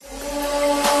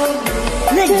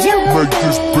Make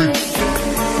this beat.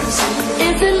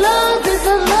 Is it love? Is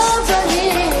it love right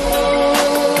here?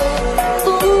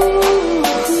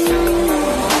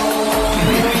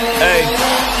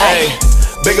 Hey,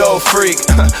 big old freak.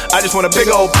 I just want a big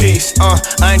old piece.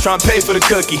 I ain't tryna pay for the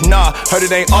cookie. Nah, heard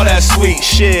it ain't all that sweet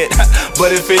shit.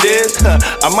 But if it is,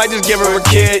 I might just give her a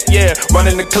kid. Yeah,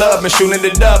 running the club and shooting the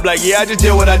dub. Like, yeah, I just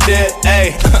did what I did.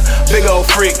 Hey, big old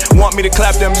freak. Want me to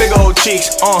clap them big old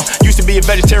cheeks. Used to be a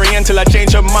vegetarian till I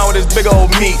changed her mind with this big old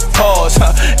meat. Pause.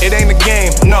 It ain't a game.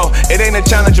 No, it ain't a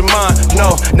challenge of mine.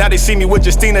 No, now they see me with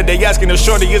Justina. They asking if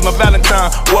shorty is my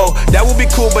Valentine. Whoa, that would be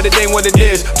cool, but it ain't what it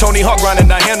is. Tony Hawk grinding,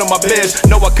 I handle my biz.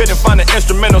 No, I couldn't find an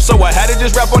instrumental, so I had to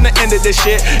just rap on the end of this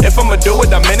shit. If I'ma do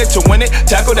it, I'm in it to win it.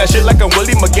 Tackle that shit like I'm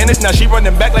Willie McGinnis. Now she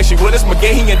running back like she Willis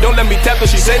McGahee, and don't let me tap her.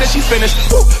 She say that she finished.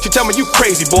 Woo. She tell me you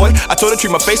crazy boy. I told her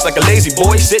treat my face like a lazy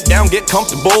boy. Sit down, get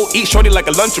comfortable, eat shorty like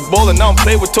a Lunchable, and I don't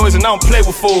play with toys and I don't play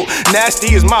with food.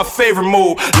 Nasty is my favorite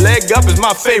move. Leg up is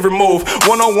my favorite move.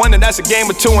 1-on-1 and that's a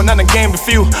game of two, and not a game of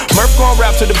few. Murph gon'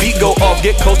 rap till the beat go off.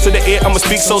 Get close to the ear, I'ma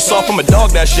speak so soft. I'ma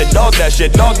dog that shit, dog that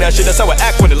shit, dog that shit. That's how I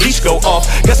act when the leash go off.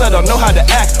 Guess I don't know how to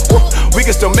act. We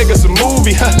can still make us a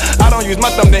movie. I don't use my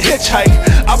thumb to hitchhike.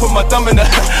 I put my thumb in the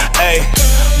hey,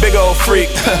 big old freak.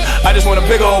 I just want a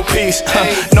big old piece.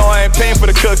 No, I ain't paying for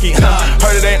the cookie.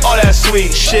 Heard it ain't all that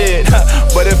sweet shit.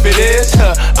 But if it is,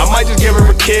 I might just give her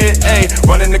a kid. Hey,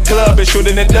 running the club and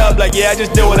shooting it up. Like, yeah, I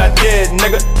just did what I did,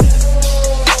 nigga.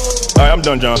 Alright, I'm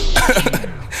done, John.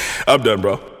 I'm done,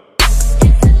 bro.